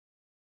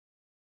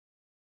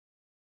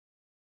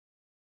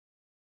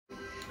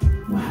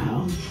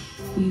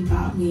you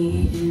bought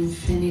me an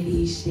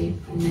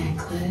infinity-shaped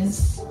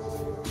necklace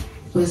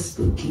was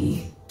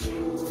spooky.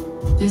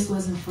 This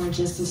wasn't for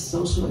just a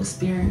social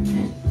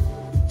experiment.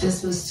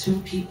 This was two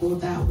people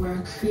that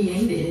were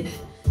created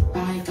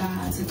by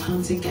God to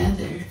come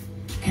together.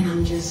 And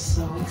I'm just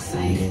so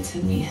excited to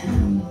meet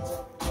him,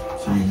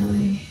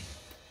 finally.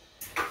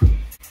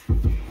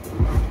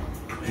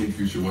 Hey,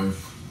 future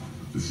wife.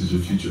 This is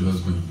your future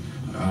husband.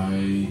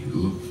 I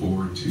look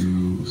forward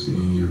to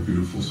seeing your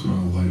beautiful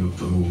smile light up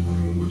the whole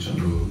room, which I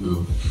know it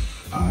will.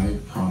 I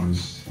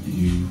promise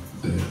you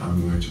that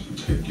I'm going to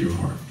protect your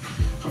heart.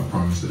 I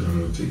promise that I'm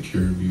going to take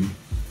care of you.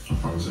 I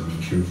promise that I'm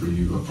going to care for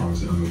you. I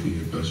promise that I'm going to be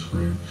your best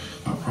friend.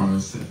 I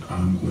promise that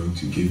I'm going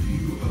to give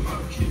you a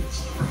lot of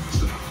kids. I promise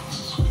that.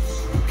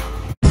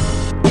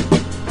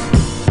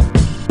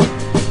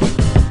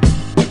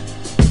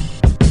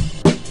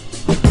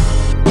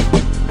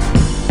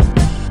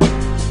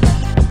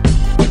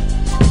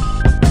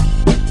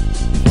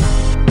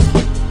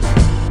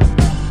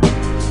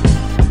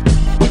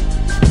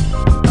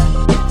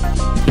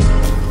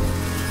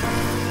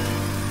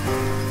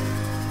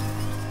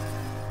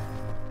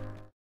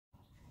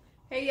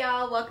 Hey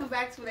y'all, welcome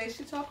back to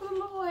Relationship Talk with the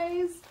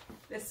Boys.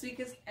 This week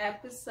is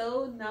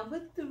episode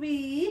number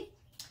 3.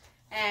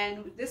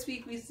 And this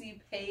week we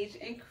see Paige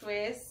and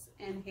Chris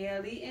and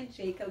Haley and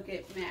Jacob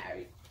get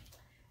married.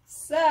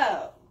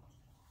 So,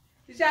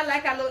 did y'all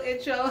like our little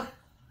intro?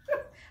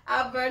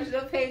 Our version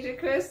of Paige and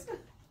Chris?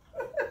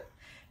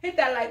 Hit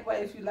that like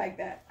button if you like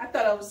that. I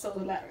thought that was so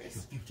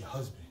hilarious. Your future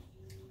husband.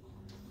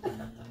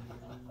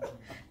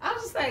 I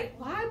was just like,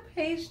 why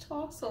Paige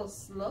talk so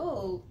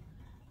slow?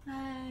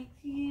 Like,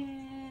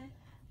 yeah,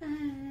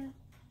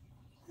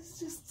 it's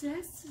just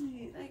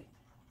destiny. Like,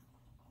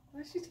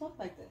 why does she talk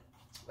like that?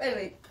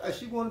 Anyway.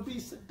 She want to be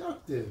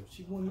seductive.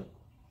 She want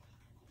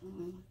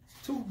to...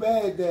 Too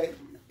bad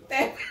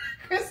that...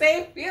 Chris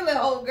ain't feeling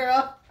old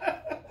girl.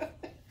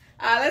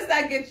 Let's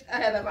not get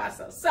ahead of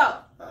ourselves. So,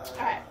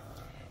 alright.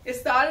 It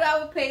started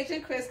out with Paige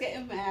and Chris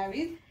getting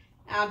married.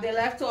 They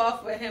left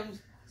off with him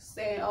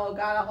saying, oh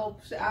God,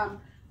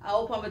 I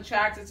hope I'm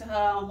attracted to her.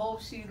 I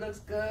hope she looks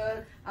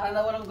good. I don't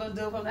know what I'm going to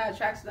do if I'm not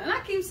attracted to her. And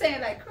I keep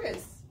saying, like,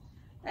 Chris,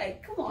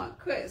 like, come on,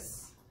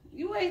 Chris.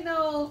 You ain't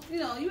no,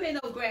 you ain't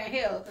no Grand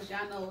Hill, because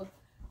y'all know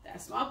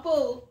that's my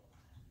boo.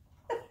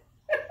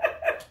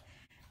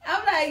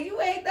 I'm like,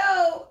 you ain't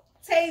no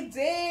Tay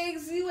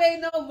Diggs. You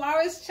ain't no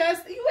Morris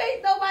Chester. You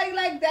ain't nobody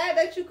like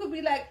that you could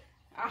be like,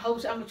 I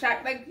hope I'm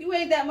attracted. Like, you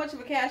ain't that much of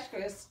a catch,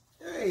 Chris.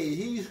 Hey,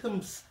 he's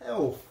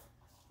himself.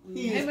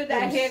 Remember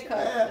that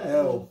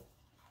haircut.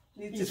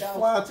 He's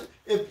fly.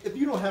 If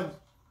you don't have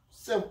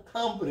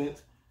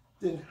self-confidence,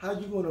 then how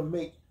you going to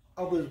make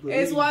others believe?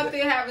 It's one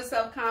thing having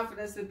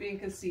self-confidence and being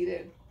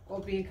conceited or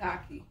being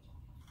cocky.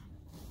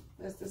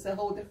 That's just a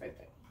whole different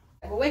thing.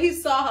 But when he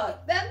saw her,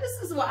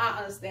 this is what I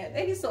understand.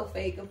 That he's so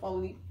fake and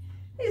phony.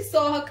 He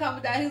saw her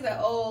coming down. He's like,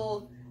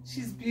 oh,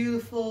 she's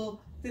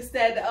beautiful. This,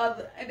 that, the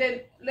other. And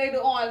then later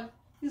on,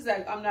 he's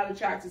like, I'm not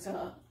attracted to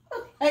her.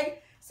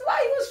 Like, so why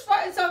he was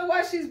fighting talking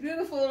about she's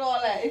beautiful and all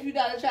that if you're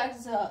not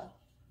attracted to her?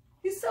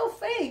 He's so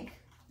fake.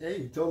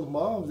 Hey, he told the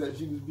moms that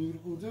she was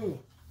beautiful too.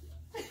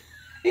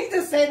 He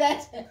just say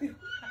that to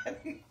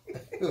everybody.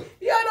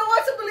 You don't know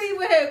what to believe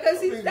with him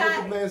because he's not.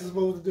 What the man's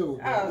supposed to do?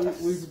 What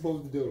he's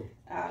supposed to do?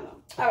 I don't know.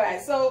 All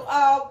right,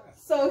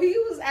 so he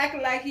was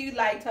acting like he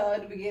liked her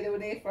in the beginning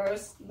when they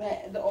first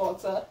met at the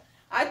altar.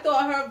 I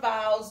thought her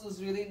vows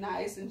was really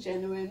nice and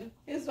genuine.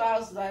 His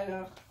vows was like,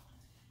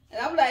 and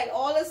I'm like,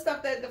 all the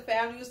stuff that the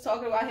family was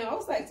talking about him, I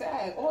was like,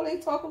 dang, all they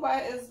talk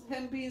about is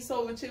him being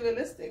so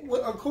materialistic.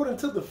 Well, according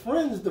to the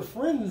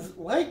friends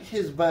like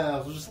his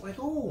vows. Was just like,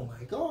 oh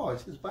my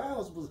gosh, his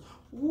vows was,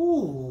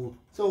 ooh.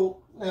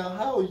 So now,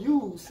 how are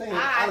you saying?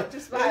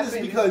 It's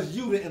because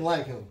you didn't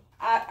like him.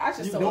 I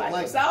just don't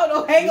like him. So I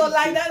don't know. Ain't gonna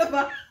like that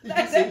about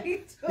that.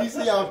 You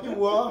see how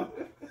you are.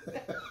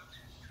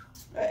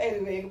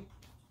 Anyway.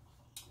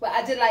 But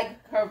I did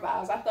like her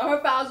vows. I thought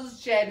her vows was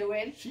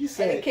genuine. She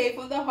said and it came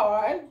from the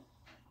heart.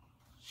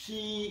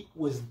 She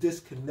was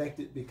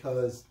disconnected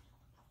because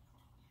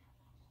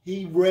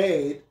he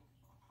read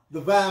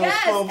the vows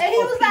from and he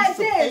was a piece like of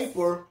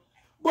paper.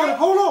 But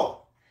hold on.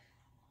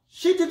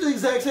 She did the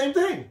exact same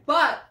thing.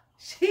 But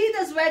she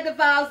just read the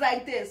vows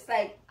like this.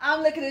 Like,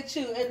 I'm looking at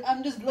you and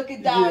I'm just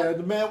looking down. Yeah,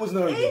 the man was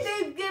nervous. He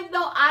didn't give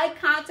no eye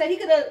contact. He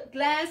could have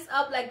glanced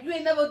up like you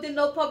ain't never did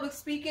no public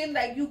speaking.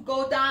 Like, you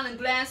go down and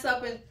glance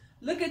up and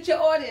look at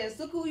your audience.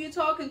 Look who you're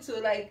talking to.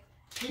 Like,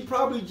 he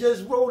probably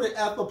just wrote it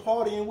after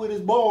partying with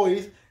his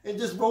boys and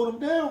just wrote them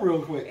down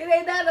real quick. It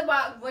ain't that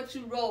about what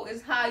you wrote.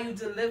 It's how you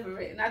deliver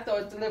it. And I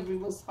thought delivery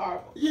was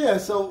horrible. Yeah,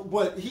 so,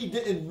 but he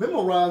didn't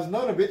memorize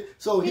none of it.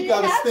 So he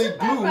got to stay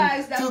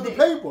glued to the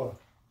paper.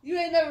 You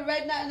ain't never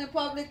read nothing in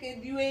public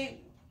and you ain't,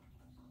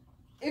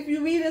 if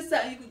you read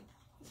something,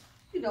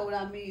 you know what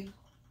I mean.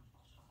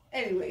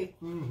 Anyway,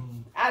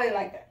 I didn't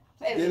like that.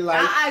 Anyway,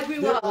 I agree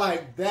with her.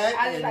 Like that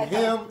and like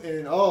him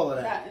and all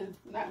of that.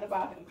 Nothing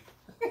about him.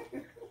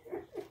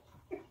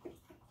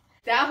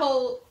 That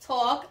whole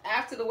talk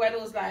after the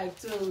wedding was like,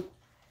 dude,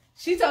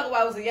 She talked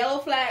about it was a yellow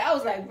flag. I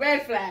was like,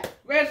 red flag,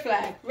 red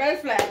flag,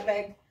 red flag.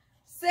 Like,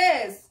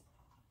 sis,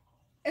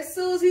 as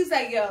soon as he's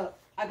like, yo,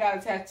 I got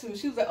a tattoo.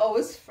 She was like, oh,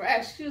 it's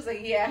fresh. She was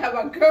like, yeah, I have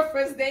my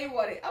girlfriend's name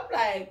on it. I'm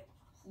like,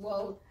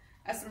 well,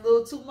 that's a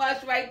little too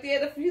much right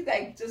there. He's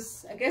like,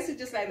 I guess he's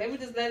just like, let me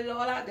just let it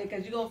all out there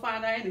because you're going to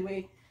find out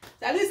anyway.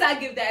 So at least I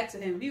give that to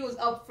him. He was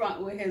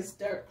upfront with his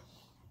dirt.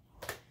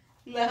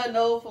 He let her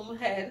know from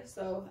head,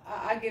 so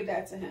I give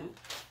that to him.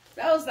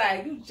 So I was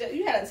like,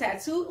 you had a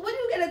tattoo? When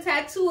you get a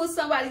tattoo of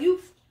somebody,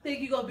 you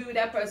think you're going to be with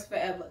that person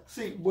forever.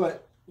 See,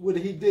 what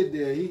he did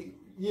there,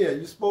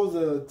 you're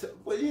supposed to,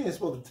 well, you ain't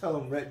supposed to tell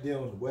him right there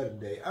on the wedding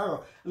day.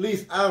 At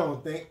least I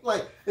don't think.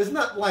 Like, it's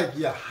not like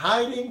you're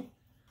hiding,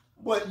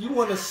 but you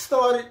want to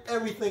start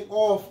everything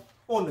off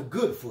on the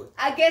good foot.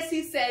 I guess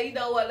he said, you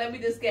know what, let me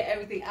just get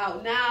everything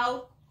out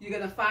now. You're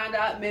going to find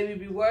out. Maybe it'll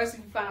be worse if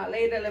you find out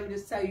later. Let me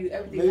just tell you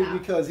everything Maybe out.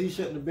 because he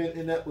shouldn't have been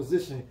in that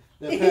position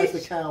that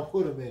Pastor Cal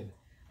put him in.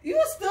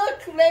 You still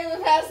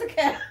claiming Pastor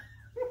Cal.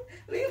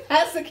 Leave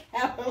Pastor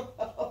Cal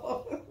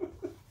alone.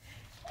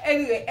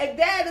 Anyway, and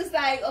Dad is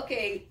like,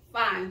 okay,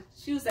 fine.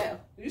 She was like,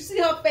 you see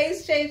her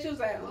face change? She was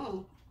like,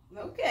 oh,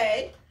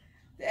 okay.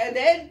 And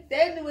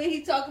then when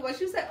he talked about,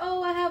 she was like,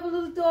 oh, I have a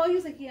little dog. He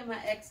was like, yeah, my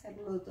ex had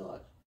a little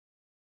dog.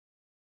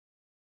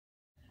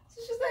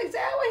 So she's like,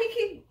 Dad, why he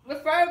keep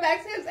referring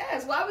back to his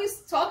ex? Why we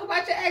talking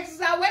about your ex?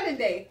 It's our wedding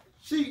day.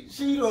 She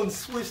done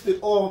switched it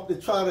off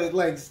to try to,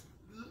 like,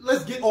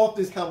 let's get off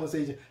this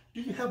conversation.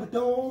 Do you have a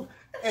dog?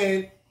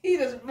 And he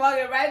just run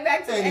it right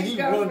back to ex-girlfriend.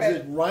 And he runs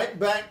it right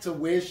back to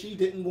where she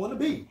didn't want to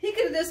be. He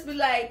could have just been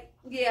like,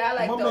 yeah,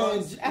 I like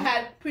dogs. I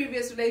had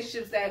previous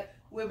relationships that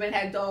women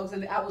had dogs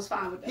and I was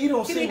fine with them. He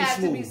didn't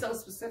have to be so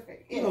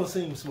specific. He don't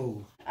seem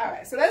smooth. All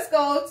right, so let's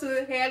go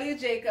to Haley and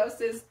Jacob.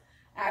 Since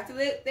after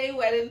their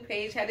wedding,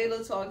 Paige had their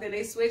little talk, then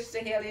they switched to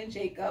Haley and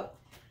Jacob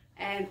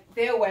and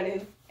their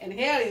wedding. And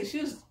Haley,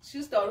 she was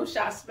throwing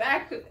shots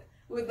back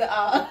with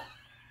the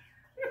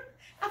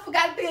I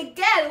forgot the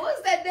again.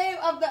 What's that name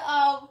of the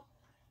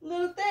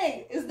little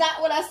thing? Is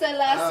that what I said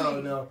last week? I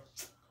don't know.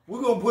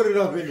 We're gonna put it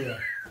up in there.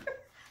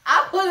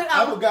 I put it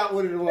up. I forgot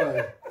what it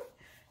was.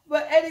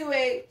 But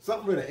anyway,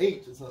 something with an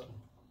H or something.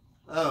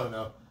 I don't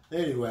know.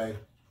 Anyway,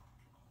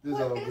 this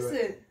what all is good.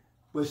 it?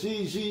 But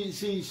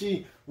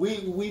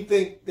we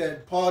think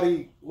that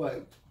party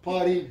gal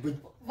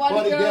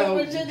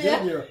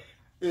Virginia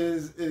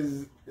is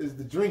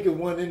the drinking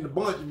one in the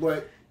bunch,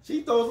 but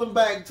she throws them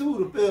back too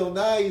to feel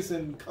nice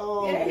and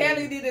calm. Yeah,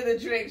 Haley needed a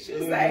drink. She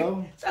was like,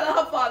 tell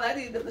her father, I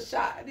needed a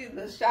shot. He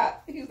was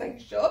like,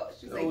 you sure?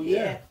 She was like,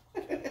 yeah.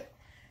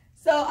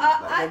 So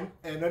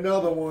and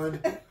another one.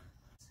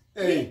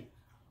 Hey,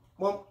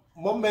 my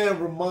man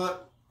remind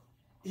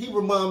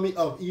me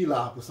of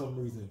Eli for some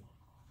reason.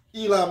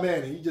 Eli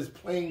Manning. He just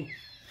plain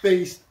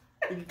faced.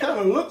 He kind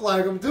of look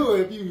like him too.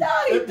 If you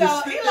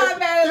Eli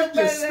Manning. If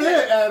you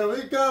stare at him,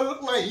 he kind of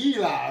look like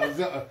Eli.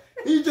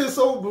 He's just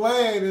so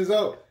bland and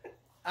so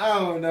I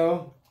don't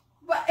know.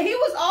 But he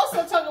was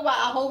also talking about,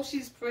 I hope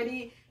she's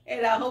pretty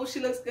and I hope she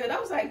looks good. I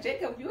was like,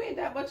 Jacob, you ain't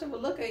that much of a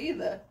looker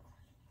either.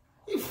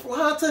 You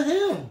fly to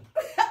him.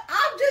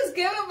 I'm just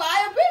giving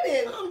my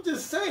opinion. I'm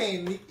just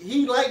saying,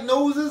 he like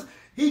noses.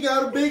 He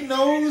got a big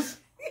nose.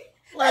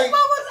 Like, what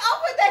was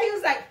up with that? He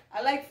was like,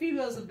 I like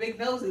females with big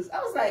noses. I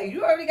was like,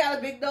 you already got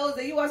a big nose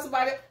and you want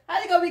somebody,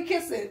 how they gonna be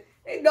kissing?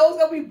 Their nose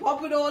gonna be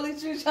bumping all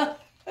each other.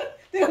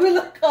 They're gonna be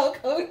like,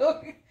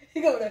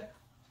 he go there.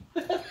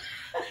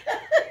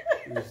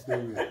 You're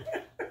stupid.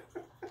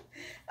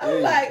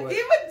 I'm like,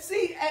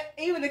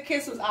 even the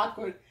kiss was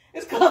awkward.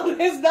 It's called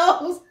his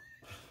nose.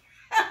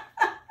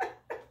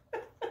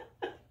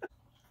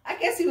 I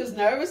guess he was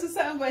nervous or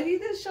something, but he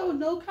didn't show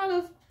no kind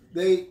of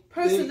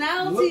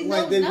personality. They looked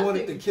like they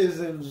wanted to kiss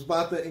and was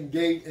about to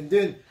engage, and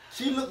then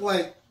she looked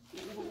like,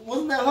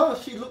 wasn't that her?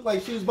 She looked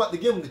like she was about to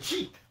give him the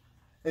cheek,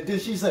 and then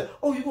she said,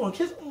 "Oh, you gonna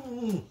kiss?"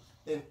 And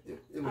it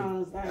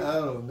was, I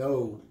don't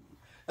know.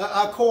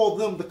 I call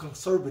them the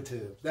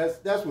conservatives.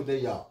 That's what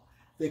they are.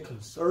 They're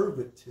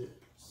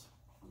conservatives.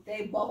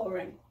 They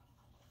boring.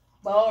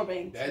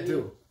 That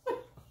too.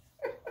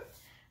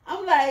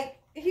 I'm like,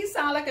 he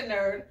sound like a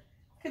nerd.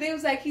 Cause they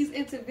was like, he's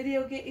into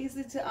video games. He's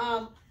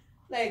into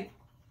like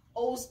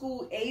old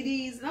school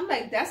 80s. And I'm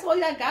like, that's all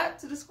y'all got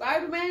to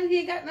describe a man? He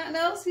ain't got nothing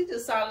else? He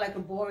just sounded like a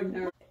boring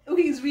nerd.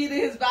 He's reading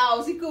his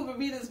vows. He couldn't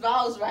read his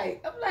vows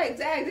right. I'm like,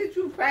 Dad, did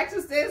you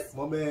practice this?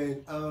 My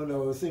man, I don't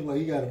know. It seemed like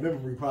he got a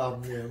memory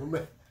problem there. My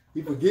man,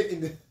 he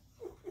forgetting this.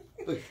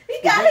 He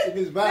got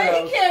his vows.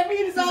 Man, he can't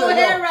read his own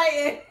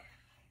handwriting.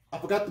 I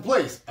forgot the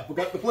place. He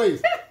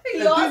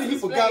and lost then he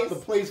forgot the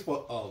place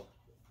for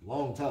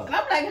long time. And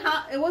I'm like,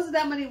 it wasn't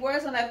that many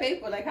words on that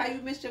paper. Like, how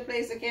you missed your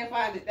place and can't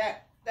find it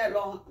that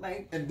long.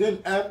 Like. And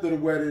then after the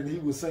wedding, he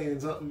was saying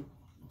something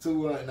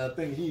to her, and I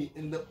think he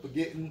ended up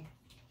forgetting.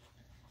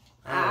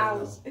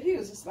 He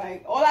was just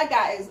like, all I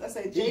got is, I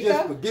said, Jacob. He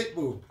just forget,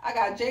 boo. I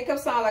got Jacob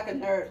sound like a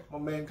nerd. My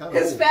man kind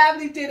of his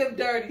family did him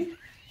dirty.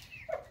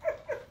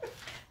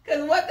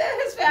 Because what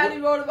his family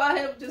wrote about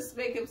him just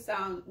make him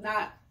sound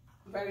not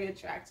very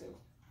attractive.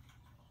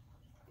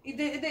 it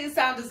didn't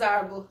sound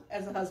desirable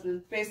as a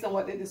husband based on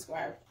what they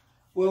described.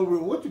 Well,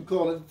 what you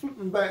call it?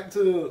 Flipping back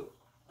to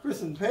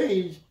Chris and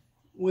Paige,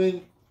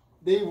 when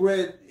they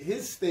read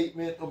his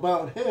statement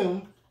about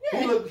him,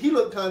 he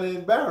looked kind of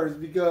embarrassed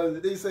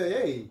because they say,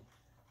 "Hey,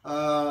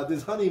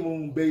 this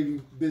honeymoon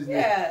baby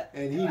business,"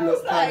 and he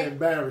looked kind of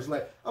embarrassed.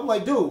 Like, I'm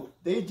like, dude,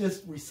 they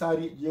just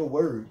recited your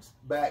words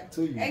back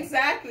to you.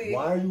 Exactly.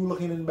 Why are you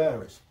looking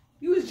embarrassed?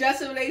 You was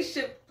just in a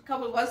relationship a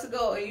couple of months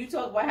ago, and you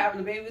talk about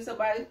having a baby with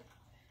somebody.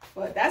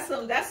 But that's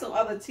some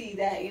other tea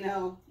that, you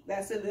know,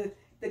 that's in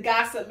the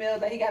gossip mill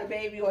that he got a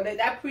baby, or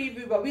that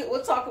preview. But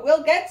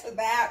we'll get to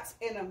that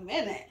in a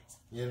minute.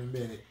 In a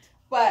minute.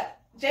 But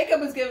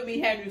Jacob is giving me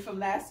Henry from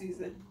last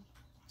season.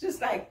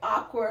 Just like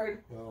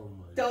awkward. Oh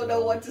my Don't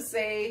know what to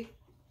say.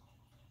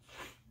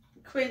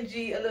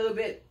 Cringy a little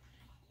bit.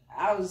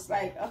 I was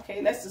like,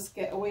 okay, let's just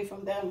get away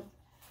from them.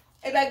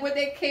 And like when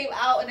they came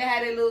out and they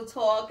had a little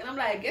talk, and I'm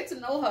like, get to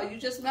know her. You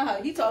just met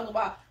her. He talking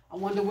about, I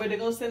wonder where they're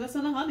gonna send us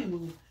on a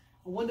honeymoon.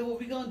 I wonder what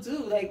we're gonna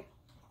do. Like,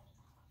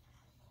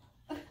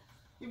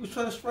 he was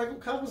trying to strike up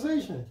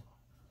conversation.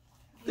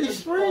 They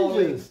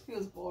strangers. Boring. He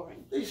was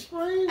boring. They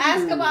strangers.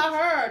 Ask about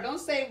her. Don't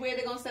say where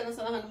they're gonna send us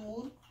on a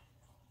honeymoon.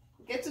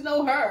 Get to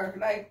know her.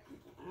 Like,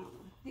 I don't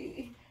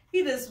know.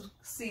 He just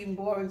seemed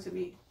boring to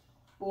me.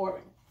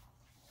 Boring.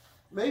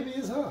 Maybe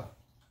it's her.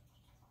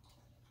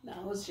 No,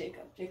 it was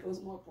Jacob. Jacob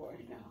was more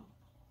boring now.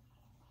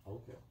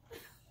 Okay.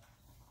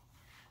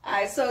 All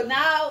right, so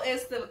now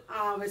it's the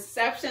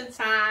reception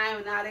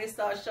time. Now they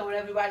start showing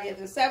everybody at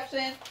the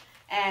reception.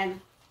 And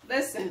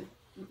listen,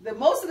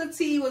 most of the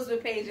tea was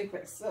with Paige and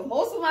Chris. So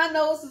most of my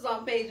notes is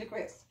on Paige and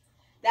Chris.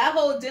 That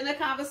whole dinner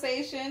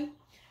conversation.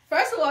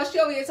 First of all, she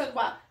over here talking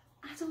about,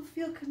 I don't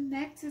feel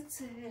connected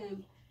to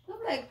him.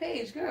 I'm like,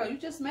 Paige, girl, you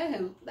just met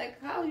him. Like,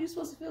 how are you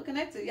supposed to feel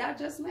connected? Y'all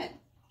just met.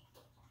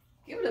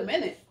 Give it a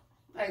minute.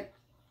 Like,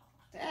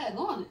 dag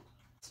on it.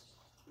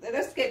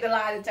 Let's get the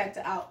lie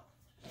detector out.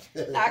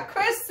 Now,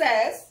 Chris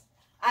says,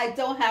 I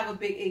don't have a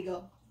big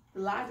ego.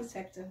 The lie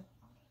detector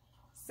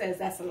says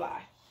that's a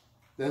lie.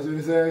 That's what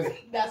it says?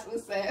 That's what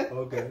it says.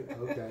 Okay,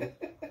 okay.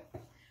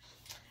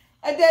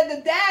 And then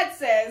the dad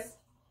says,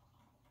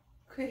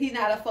 he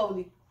not a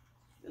phony.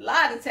 The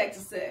lie detector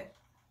said,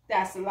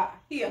 that's a lie.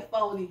 He a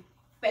phony,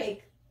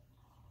 fake,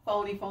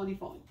 phony.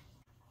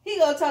 He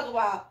gonna talk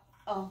about,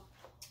 oh,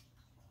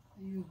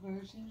 are you a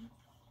virgin?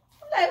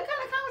 I'm like, what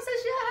kind of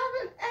conversation you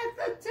having at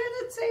the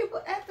dinner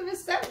table, at the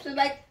reception?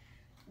 Like,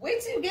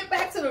 wait till you get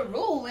back to the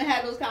room and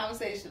have those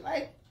conversations.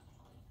 Like,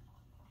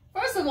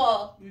 first of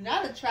all, you're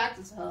not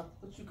attracted to her,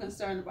 but you're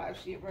concerned about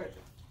if she a virgin.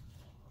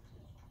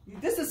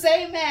 This is the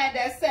same man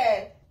that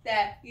said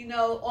that, you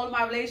know, all of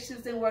my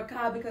relationships didn't work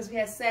out because we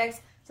had sex.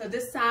 So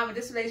this time in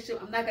this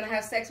relationship, I'm not going to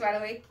have sex right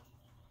away.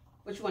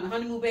 But you want a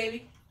honeymoon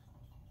baby?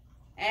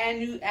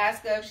 And you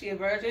ask her if she a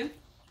virgin?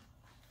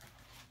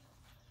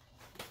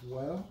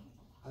 Well,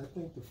 I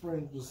think the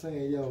friend was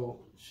saying, yo,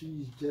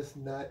 she's just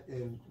not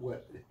in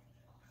what,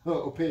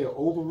 a pair of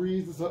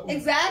ovaries or something.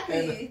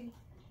 Exactly.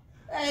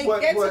 And,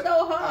 get to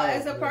know her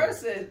as a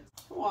person.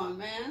 Come on,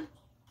 man.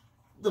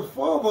 The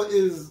father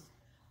is...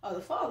 Oh,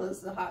 the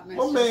father's the hot mess.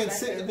 My man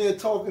sitting there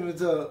talking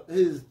to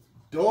his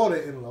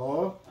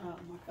daughter-in-law. Oh,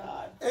 my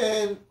God.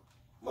 And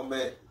my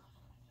man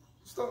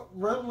start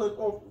rambling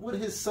off what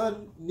his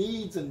son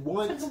needs and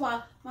wants. Talk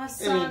about my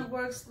son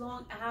works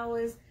long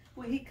hours.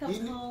 When he comes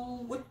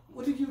home,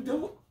 what did you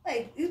do?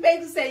 Like, he's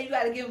basically saying you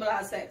got to give him a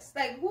lot of sex.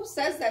 Like, who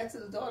says that to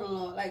the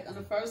daughter-in-law? Like, on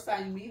the first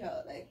time you meet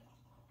her, like,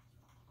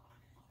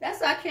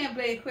 that's why I can't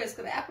blame Chris,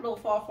 because the apple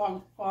don't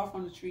fall far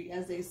from the tree,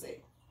 as they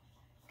say.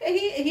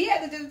 He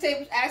had the dinner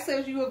table, asked her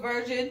if you were a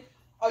virgin,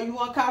 or you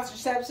want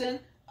contraception,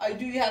 or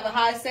do you have a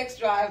high sex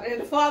drive? And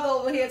the father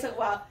over here talking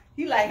about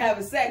he like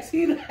having sex.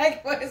 He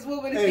like for his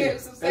woman to give him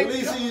some sex.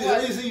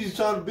 At least he's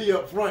trying to be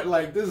up front,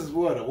 like this is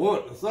what I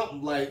want, or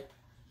something like.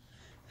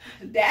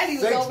 Daddy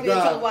was over there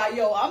talking about,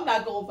 yo, I'm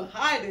not going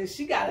behind this.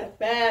 She got a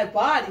bad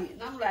body.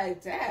 And I'm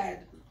like,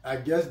 Dad. I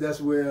guess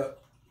that's where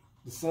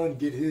the son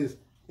get his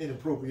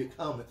inappropriate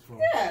comments from.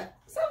 Yeah.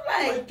 So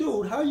I'm like,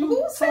 dude, how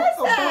you talk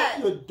about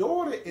your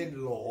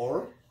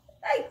daughter-in-law?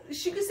 Like,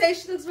 she could say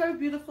she looks very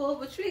beautiful,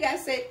 but you gotta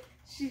say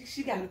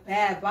she got a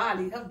bad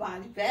body. Her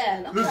body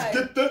bad. I'm Let's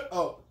get that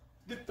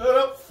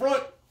up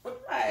front.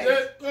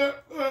 Right.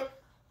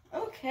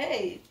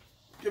 Okay.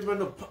 Give her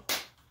the...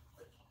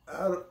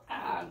 I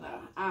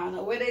don't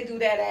know where they do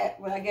that at.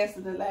 Well, I guess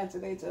in Atlanta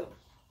they do.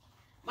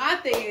 My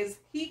thing is,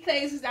 he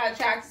claims he's not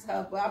attracted to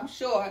her, but I'm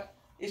sure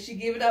if she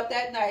give it up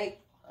that night,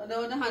 on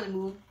the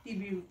honeymoon, he'd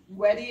be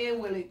ready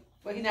and willing.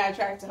 But he's not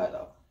attracted to her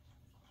though.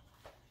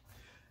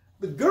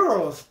 The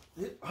girls,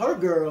 her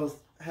girls,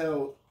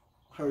 held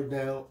her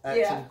down,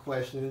 asking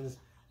questions.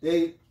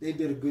 They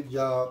did a good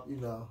job, you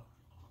know.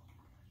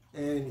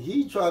 And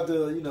he tried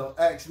to, you know,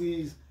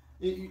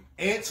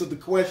 answer the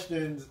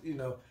questions, you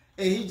know.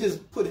 And he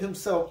just put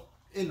himself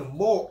in a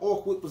more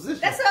awkward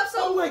position. That's up.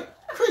 So I'm like,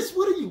 Chris,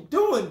 what are you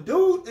doing,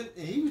 dude?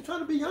 And he was trying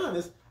to be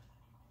honest.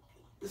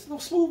 There's no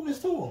smoothness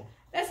to him.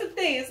 That's the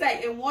thing. It's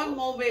like in one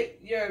moment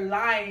you're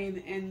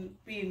lying and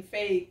being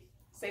fake,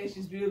 saying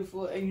she's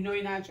beautiful, and you know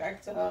you're not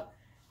attracted to her,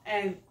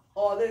 and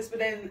all this. But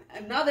then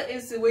another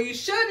instance where you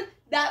should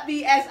not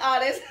be as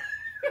honest.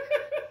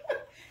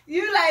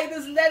 You like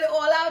just let it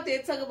all out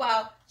there. Talk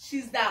about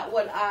she's not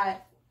what I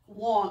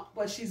want,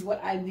 but she's what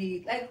I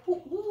need. Like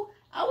who?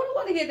 I wouldn't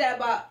want to hear that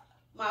about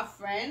my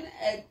friend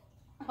at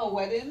her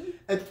wedding.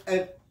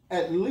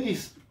 At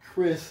least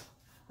Chris,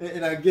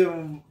 and I give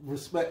him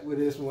respect with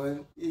this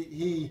one.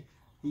 He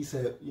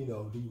said, you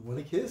know, do you want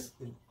to kiss?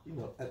 And, you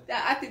know,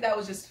 I think that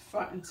was just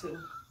fronting too.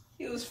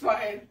 He was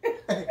fronting.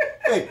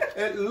 Hey,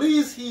 at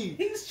least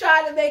he's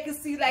trying to make it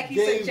seem like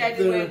he's a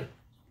genuine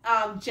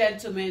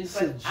gentleman,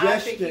 but I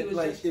think he was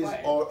like, just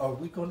fronting. Are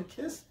we going to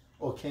kiss,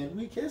 or can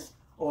we kiss,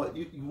 or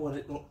you want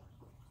it?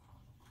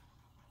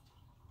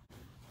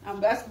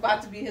 That's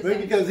about to be his.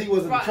 Maybe because he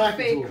wasn't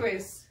attracted to her.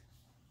 Chris.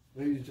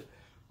 Maybe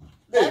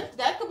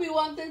that could be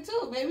one thing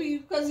too. Maybe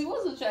because he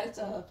wasn't attracted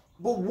to her.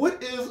 But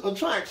what is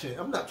attraction?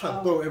 I'm not trying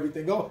to throw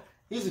everything on.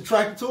 He's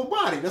attracted to a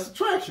body. That's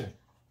attraction.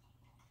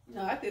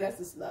 No, I think that's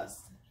just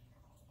lust.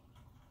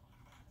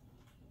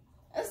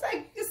 It's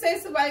like you say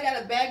somebody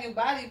got a banging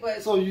body,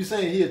 but so you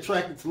saying he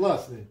attracted to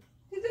lust then?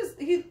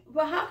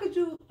 But how could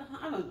you?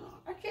 I don't know.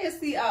 I can't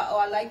see. Oh,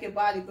 I like your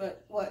body,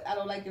 but what? I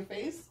don't like your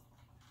face.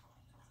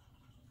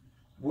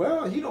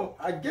 Well, he don't.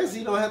 I guess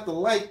he don't have to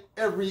like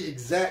every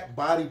exact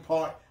body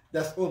part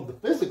that's on the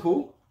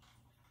physical.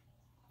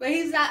 But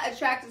he's not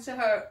attracted to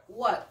her.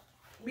 What?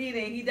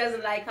 Meaning he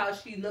doesn't like how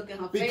she look in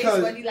her face,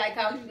 but he like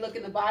how she look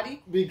in the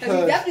body. Because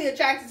he's definitely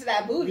attracted to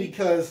that booty.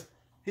 Because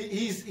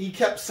he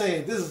kept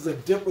saying this is a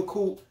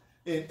difficult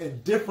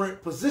and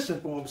different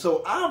position for him.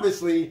 So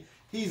obviously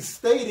he's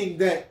stating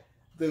that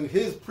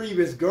his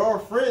previous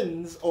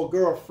girlfriends or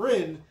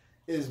girlfriend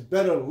is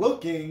better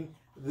looking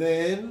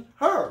than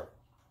her.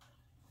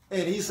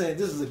 And he's saying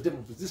this is a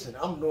different position.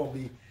 I'm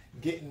normally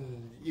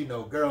getting, you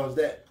know, girls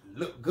that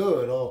look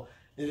good or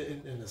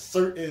in a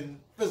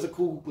certain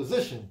physical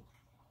position.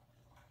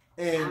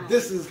 And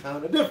this is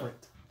kind of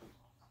different,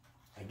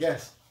 I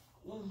guess.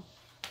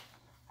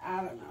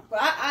 I don't know. But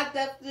I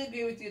definitely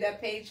agree with you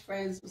that Paige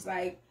friends was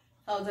like,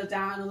 held her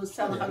down and was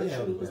telling her the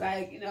truth. Was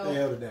like, you know, they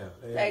held her down.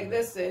 Like,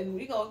 listen,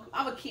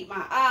 I'm going to keep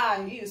my eye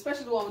on you,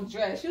 especially the one with the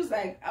dress. She was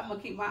like, I'm going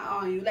to keep my eye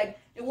on you. Like,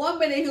 in 1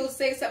 minute he'll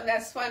say something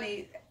that's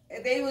funny.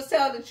 They was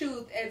tell the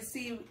truth and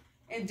seem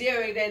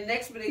endearing. Then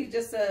next minute he's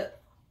just a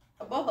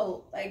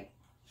boho. Like,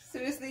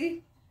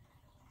 seriously?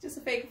 Just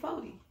a fake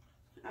phony.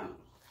 I don't know.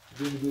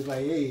 Then he was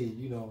like, hey,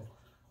 you know,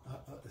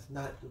 it's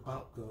not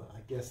about the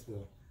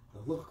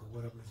look or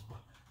whatever. It's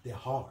about their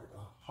heart,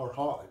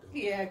 hard.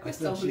 Yeah, Chris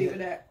don't believe in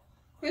that.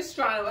 Chris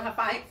trying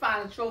to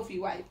find a trophy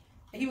wife.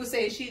 And he was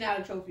saying she not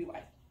a trophy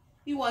wife.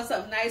 He wants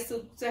something nice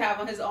to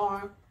have on his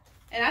arm.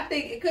 And I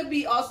think it could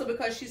be also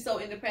because she's so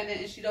independent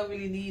and she don't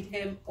really need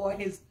him or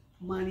his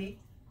money,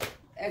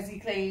 as he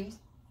claims.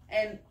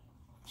 And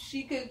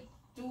she could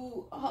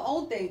do her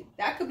own thing.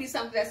 That could be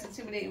something that's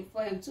intimidating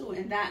for him too,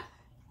 and not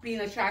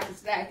being attracted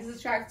to that. He's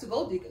attracted to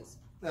gold diggers.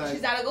 Right.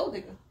 She's not a gold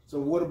digger. So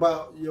what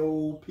about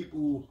your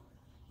people,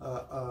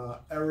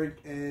 Erik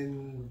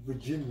and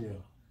Virginia,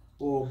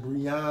 or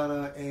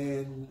Briana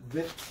and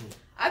Vincent?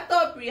 I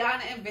thought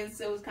Briana and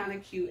Vincent was kind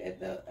of cute at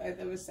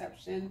the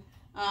reception.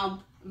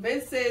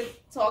 Vincent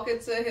talking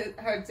to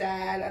her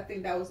dad. I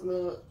think that was a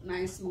little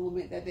nice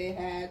moment that they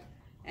had,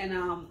 and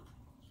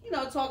you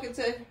know, talking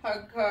to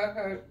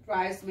her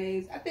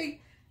bridesmaids. I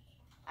think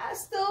I'm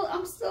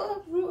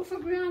still rooting for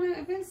Briana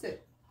and Vincent.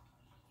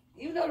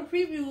 Even though the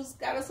previews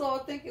got us all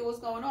thinking what's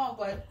going on,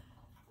 but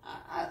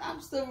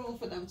I'm still rooting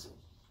for them too.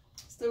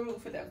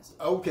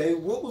 Okay,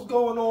 what was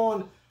going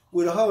on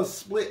with her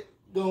split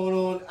going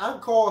on? I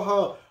call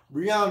her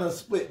Briana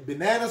split,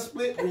 banana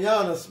split,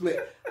 Briana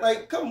split.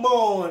 Like, come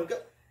on.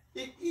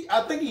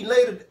 I think he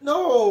later.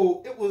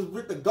 No, it was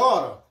with the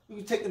garter. He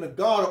was taking the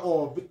garter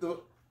off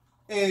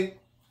and.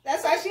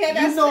 That's why she had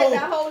that split.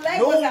 That whole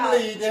leg was out.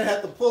 Normally they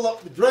have to pull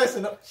up the dress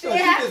and she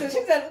had to.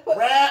 She said,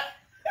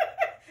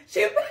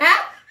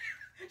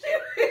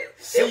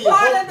 she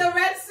parted the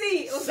Red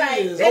Sea. It was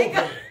like, take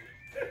her.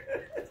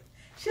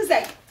 She was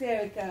like,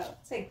 there we go.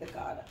 Take the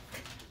garter.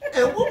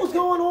 And what was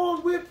going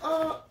on with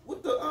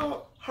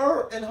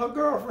her and her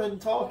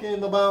girlfriend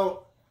talking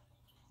about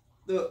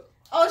the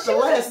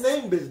last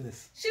name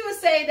business? She was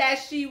saying that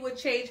she would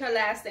change her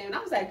last name, and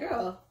I was like,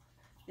 girl,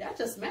 y'all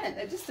just met.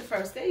 That's just the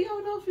first day. You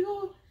don't know if you're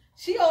going.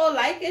 She all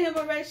liking him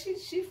already.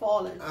 She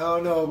falling. I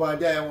don't know about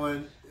that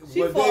one.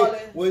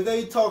 Were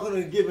they talking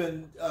and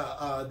giving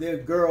their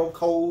girl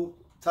code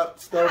type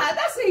stuff?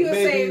 That's what he was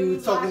saying. Maybe he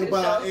was talking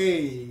about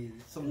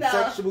some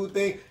sexual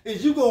thing.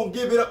 Is you gonna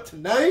give it up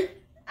tonight?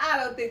 I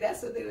don't think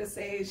that's what they were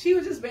saying. She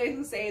was just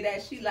basically saying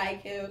that she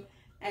liked him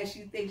and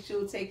she thinks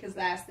she'll take his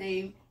last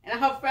name. And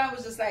her friend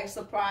was just like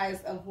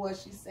surprised of what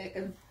she said.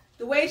 Cause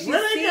the way she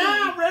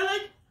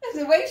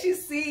the way she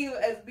seemed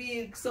as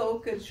being so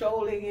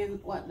controlling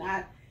and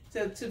whatnot,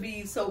 to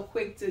be so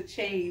quick to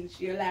change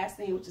your last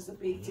name, which is a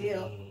big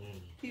deal.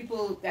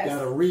 People that's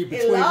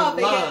in love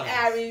and get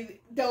married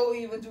don't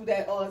even do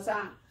that all the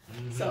time.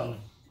 So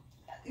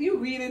you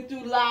read it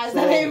through lies,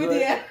 not even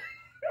there.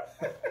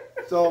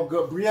 It's all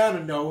good.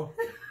 Briana know.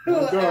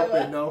 My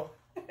girlfriend know.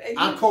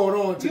 I caught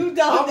on to. You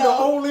don't I'm know. the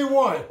only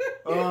one.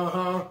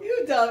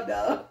 You don't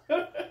know.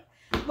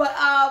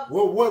 But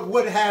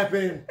what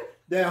happened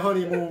that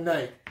honeymoon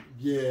night?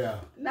 Yeah.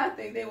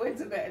 Nothing. They went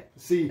to bed.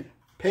 See,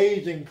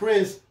 Paige and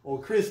Chris,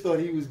 or Chris thought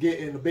he was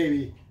getting a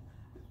baby,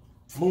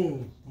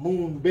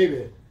 moon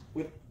baby,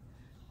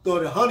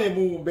 thought a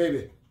honeymoon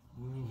baby.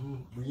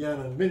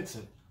 Briana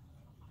Vincent.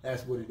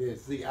 That's what it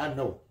is. See, I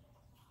know.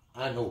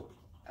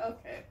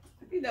 Okay.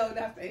 You know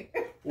nothing.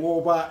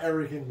 What about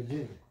Erik and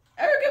Virginia?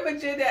 Erik and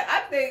Virginia,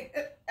 I think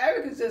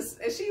Erik is just,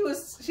 and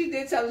she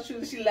did tell the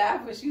truth. She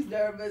laughed, but she's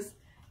nervous.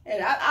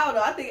 And I don't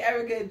know, I think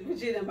Erik and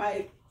Virginia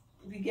might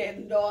be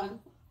getting on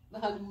the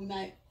honeymoon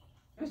night.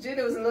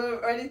 Virginia was a little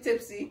early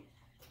tipsy.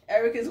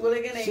 Erik is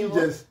willing and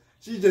able.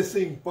 She just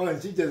seemed fun.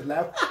 She just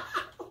laughed.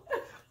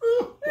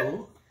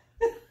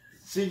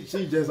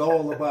 she just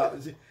all about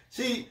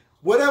she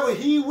whatever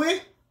he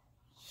with,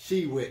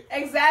 she with.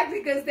 Exactly,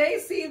 because they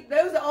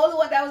was the only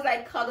one that was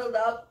like cuddled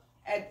up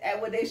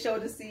at when they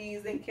showed the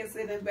scenes and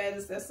kissing in bed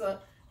and stuff. So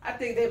I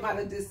think they might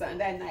have did something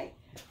that night.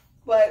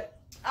 But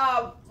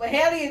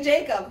Haley and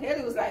Jacob,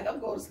 Haley was like, I'm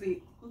going to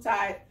sleep. I'm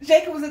tired.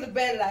 Jacob was in the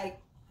bed like,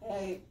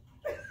 hey,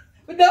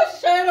 with no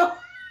shirt on.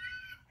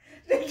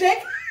 Jacob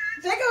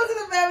was in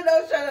the bed with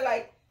no shirt on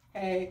like,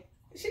 hey.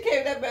 She came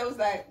in that bed was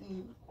like,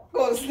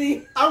 go to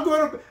sleep. I'm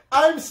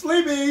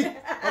sleepy.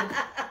 I'm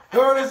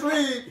going to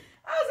sleep.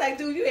 I was like,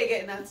 dude, you ain't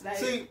getting none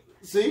tonight.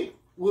 See,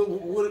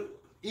 what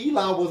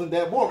Eli wasn't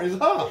that warm. It's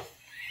her.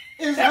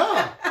 It's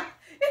her.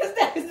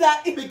 it's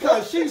not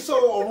because she's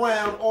so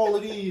around all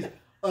of these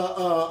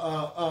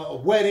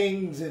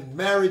weddings and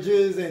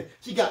marriages, and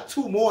she got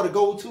 2 more to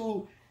go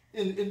to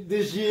in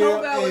this year.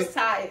 Homegirl was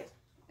tired,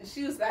 and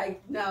she was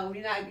like, "No,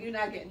 you're not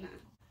getting none."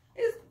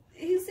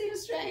 He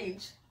seems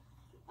strange.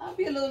 I'll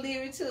be a little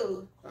leery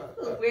too. A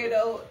little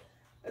weirdo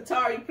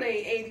Atari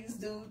playing 80s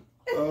dude.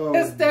 Oh,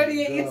 He's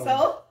 38 years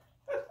old.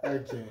 I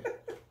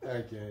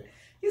can't.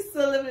 He's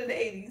still living in the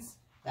 80s.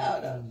 I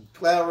don't know.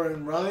 Clara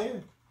and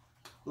Ryan.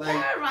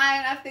 Clara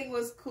Ryan, I think,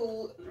 was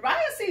cool.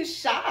 Ryan seems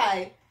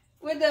shy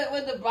when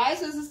the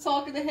Bryces was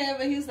talking to him,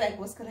 and he's like,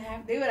 "What's gonna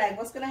happen?" They were like,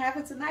 "What's gonna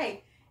happen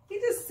tonight?" He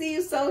just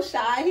seems so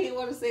shy. He didn't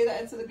want to say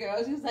that to the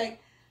girls. He was like,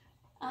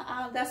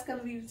 "That's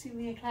gonna be between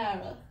me and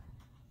Clara."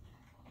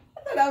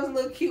 I thought that was a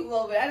little cute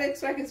moment. I didn't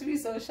expect him to be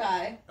so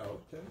shy.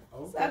 Okay.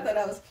 So I thought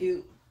that was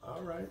cute.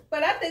 All right.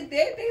 But I think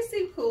they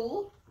seem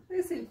cool.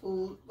 They seem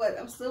cool. But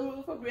I'm still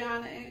rooting for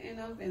Briana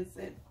and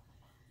Vincent.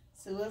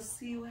 So we'll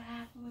see what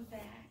happens with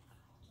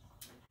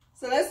that.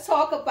 So let's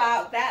talk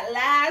about that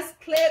last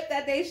clip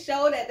that they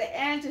showed at the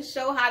end to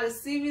show how the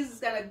series is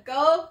going to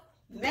go.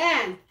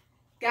 Man,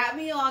 got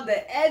me on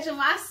the edge of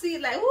my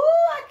seat. Like, woo,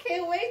 I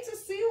can't wait to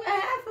see what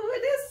happens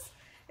with this.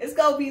 It's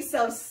going to be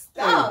some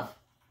stuff. Hey,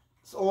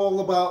 it's all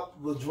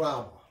about the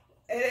drama.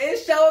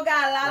 It sure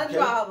got a lot of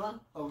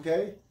drama.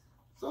 Okay.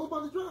 It's all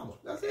about the drama.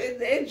 That's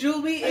it. It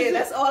drew me in.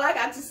 That's all I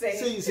got to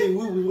say. See,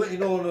 we were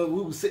waiting on.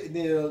 We were sitting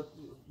there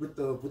with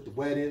the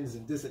weddings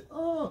and this and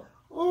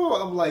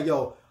I'm like,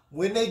 yo,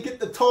 when they get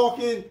to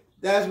talking,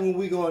 that's when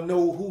we gonna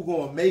know who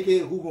gonna make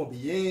it, who gonna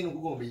be in, who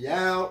gonna be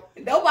out.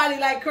 Nobody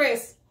like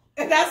Chris.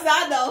 That's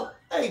not though.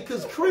 Hey,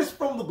 cause Chris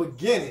from the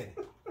beginning,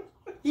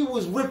 he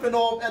was ripping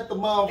off at the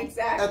mouth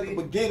at the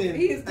beginning.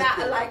 He is not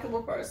a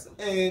likable person.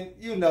 And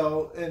you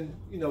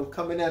know,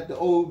 coming at the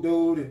old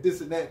dude and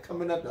this and that,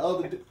 coming at the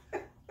other dude.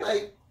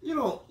 Like, you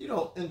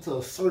don't enter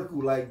a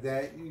circle like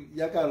that.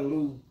 Y'all got a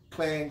little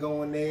plan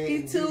going there.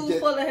 He's too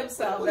full of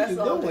himself. That's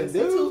all it is.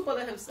 He's too full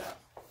of himself.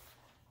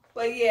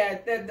 But yeah,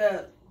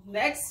 the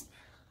next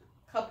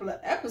couple of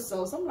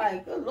episodes, I'm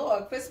like, good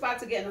Lord, Chris about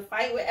to get in a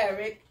fight with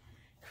Erik.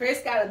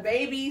 Chris got a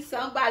baby,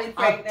 somebody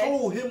pregnant. I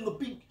told him to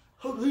be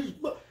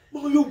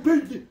your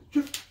baby.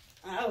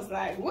 I was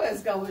like, what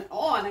is going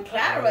on? And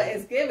Clara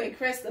is giving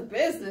Chris the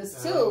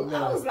business too.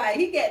 I was like,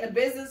 he getting the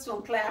business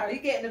from Clara. He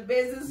getting the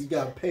business you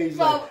got Paige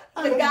from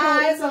the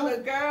guys and the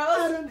girls.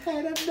 I done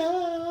had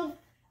enough.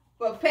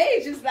 But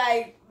Paige is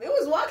like, it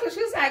was one clip.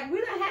 She was like, we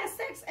done had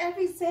sex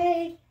every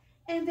day.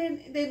 And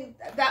then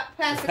that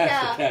Pastor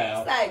Cal,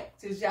 it's like,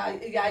 did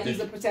y'all use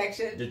the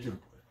protection? Did you?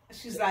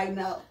 She's like,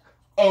 no.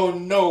 Oh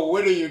no,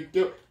 what are you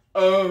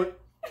doing?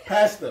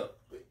 Pastor,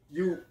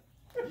 you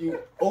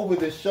over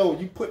the show,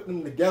 you put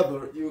them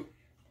together, you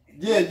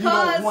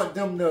don't want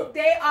them to.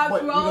 They are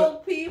grown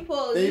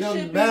people. They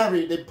done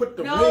married. They put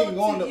the ring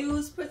on. To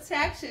use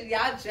protection.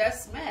 Y'all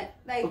just met.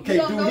 Like, okay,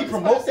 do he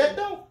promote that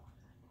though?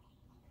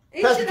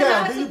 Pastor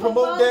Cal, do you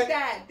promote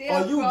that?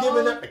 Are you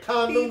giving up the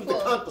condoms, the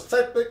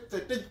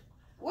contraceptives?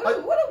 What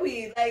are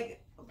we, like,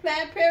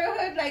 Planned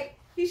Parenthood? Like,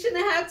 he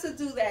shouldn't have to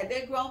do that.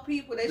 They're grown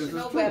people. They should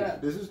know better.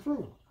 This is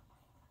true.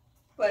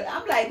 But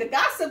I'm like, the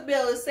gossip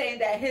mill is saying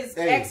that his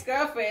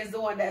ex-girlfriend is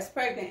the one that's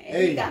pregnant.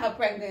 And he got her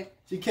pregnant.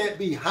 She can't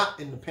be hot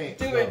in the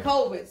pants. During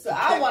COVID. So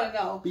I want to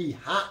know. Be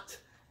hot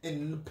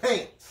in the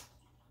pants.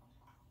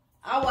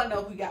 I want to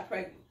know who got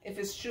pregnant. If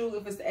it's true,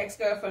 if it's the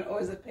ex-girlfriend,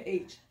 or is it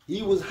Paige?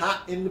 He was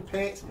hot in the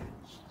pants.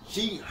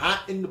 She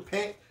hot in the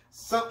pants.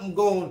 Something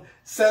going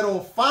set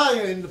on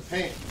fire in the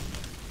pants.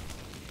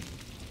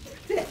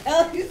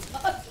 hell you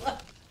talking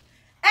about?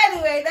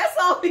 Anyway, that's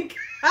all we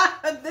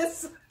got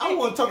this week. I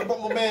want to talk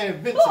about my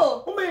man Vincent.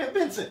 Who? My man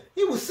Vincent.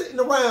 He was sitting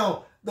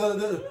around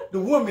the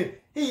woman.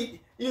 He,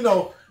 you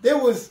know, there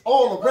was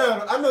all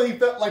around him. I know he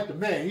felt like the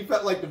man. He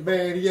felt like the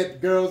man. He had the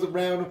girls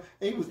around him.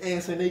 And he was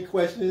answering their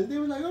questions. They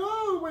were like,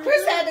 oh, my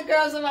Chris God. had the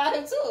girls around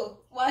him too.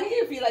 Why he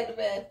didn't feel like the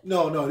man?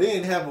 No, they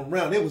didn't have him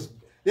around. They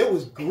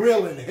was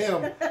grilling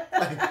him.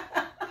 Like,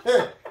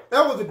 hey,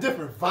 that was a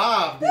different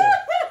vibe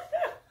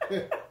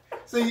there.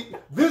 See,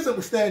 Vincent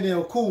was standing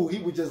there cool. He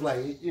was just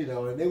like, you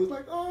know, and they was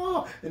like,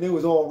 oh, and they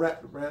was all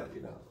wrapped around,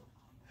 you know.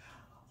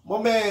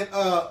 My man,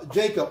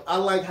 Jacob, I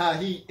like how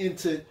he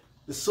entered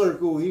the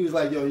circle. He was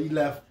like, yo, he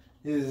left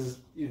his,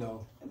 you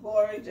know,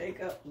 boring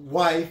Jacob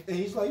wife, and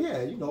he's like,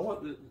 yeah, you know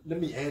what? Let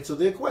me answer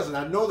their question.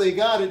 I know they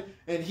got it,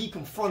 and he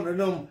confronted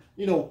them,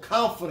 you know,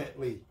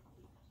 confidently,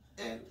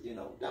 and you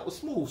know that was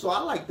smooth. So I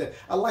like that.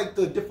 I like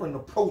the different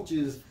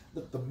approaches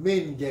that the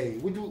men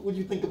gave. What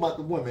you think about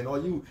the women? Are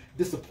you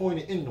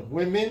disappointed in the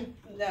women?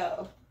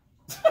 No.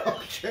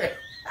 Okay.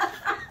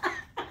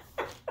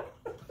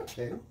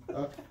 Okay.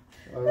 All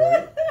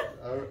right.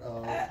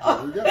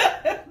 There we go.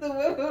 The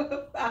women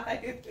were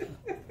fine.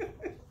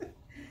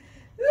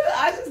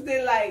 I just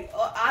didn't like.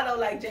 I don't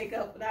like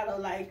Jacob, and I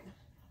don't like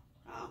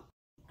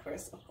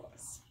Chris, of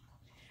course.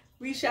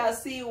 We shall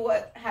see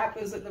what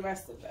happens with the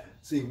rest of them.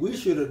 See, we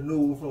should have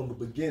knew from the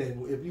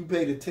beginning. If you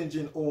paid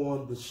attention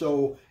on the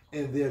show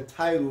and their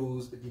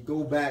titles, if you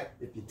go back,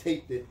 if you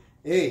taped it,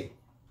 hey,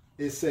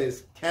 it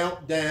says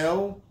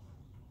countdown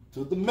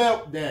to the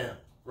meltdown,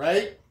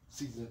 right?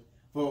 Season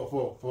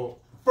for the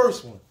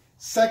first one.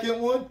 Second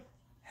one,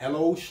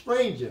 hello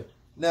stranger.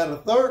 Now the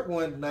third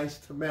one, nice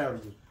to marry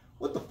you.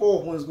 What the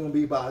fourth one is going to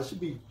be about? It should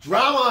be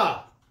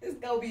drama. It's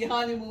going to be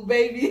honeymoon,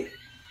 baby.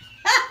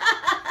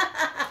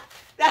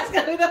 That's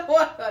going to be the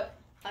fourth one.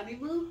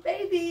 Honeymoon,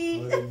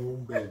 baby.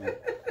 Honeymoon, baby.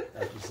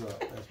 That's what's up.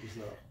 That's what's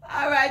up.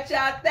 All right,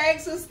 y'all.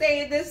 Thanks for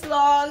staying this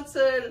long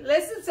to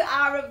listen to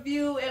our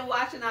review and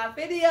watching our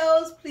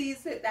videos.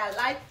 Please hit that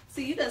like.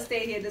 See, you done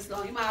stayed here this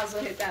long. You might as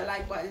well hit that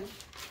like button.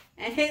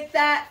 And hit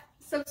that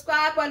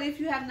subscribe button if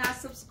you have not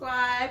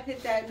subscribed.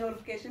 Hit that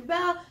notification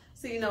bell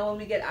so you know when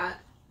we get our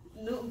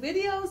new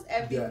videos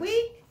every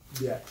week.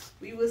 Yes.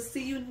 We will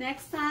see you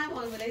next time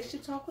on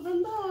Relationship Talk with the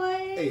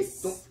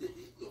Lloyds.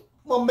 Hey,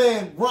 my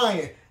man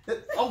Ryan,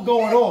 I'm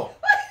going on.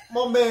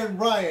 My man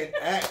Ryan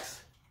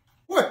asks,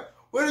 what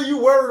are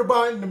you worried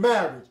about in the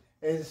marriage?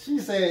 And she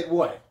said,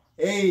 what?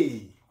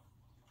 Hey,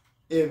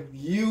 if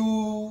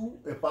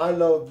I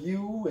love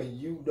you and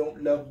you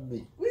don't love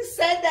me. We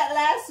said that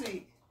last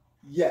week.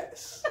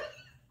 Yes.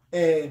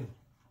 And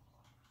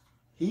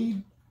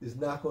he is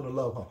not going to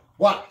love her.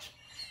 Watch.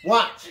 You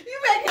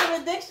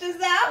making predictions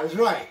now? That's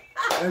right.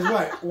 That's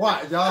right.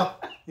 Watch, y'all.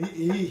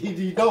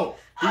 He don't.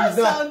 I'm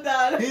so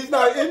done. He's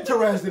not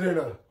interested in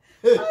her.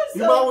 You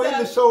might want to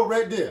end the show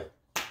right there.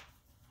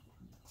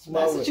 That's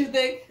what you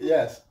think?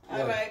 Yes.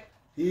 All right.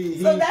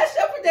 So that's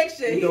your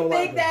prediction. He think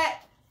like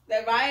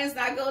that Ryan's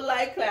not gonna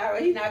like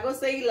Clara. He's not gonna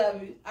say he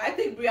love you. I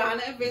think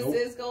Briana and Vincent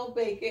is gonna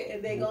bake it,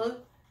 and they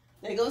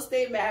gonna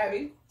stay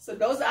married. So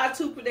those are our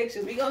two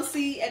predictions. We gonna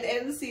see at the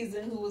end of the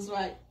season who was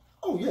right.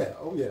 Oh yeah.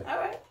 All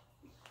right.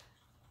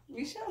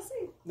 We shall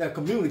see. Now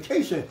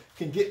communication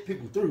can get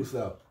people through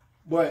stuff,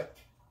 but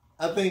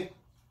I think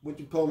what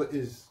you call it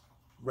is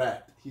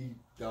wrapped. He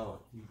gone.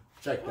 He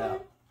checked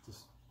out.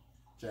 Just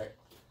check.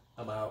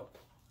 I'm out.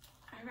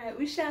 All right,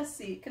 we shall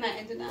see. Can I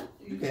end it now?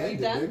 You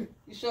done? Baby.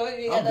 You sure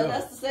you ain't got nothing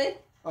else to say?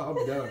 Oh,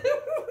 I'm done.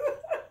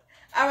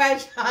 All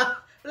right, y'all.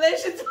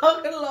 Relationship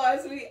Talk with the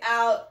Lloyds. We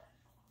out.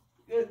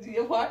 Good. Do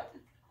your part.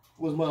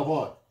 What's my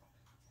part?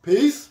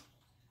 Peace.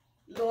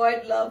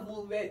 Lloyd Love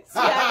Movement. See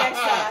y'all next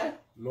time.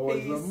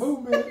 Lloyd Love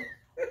Movement.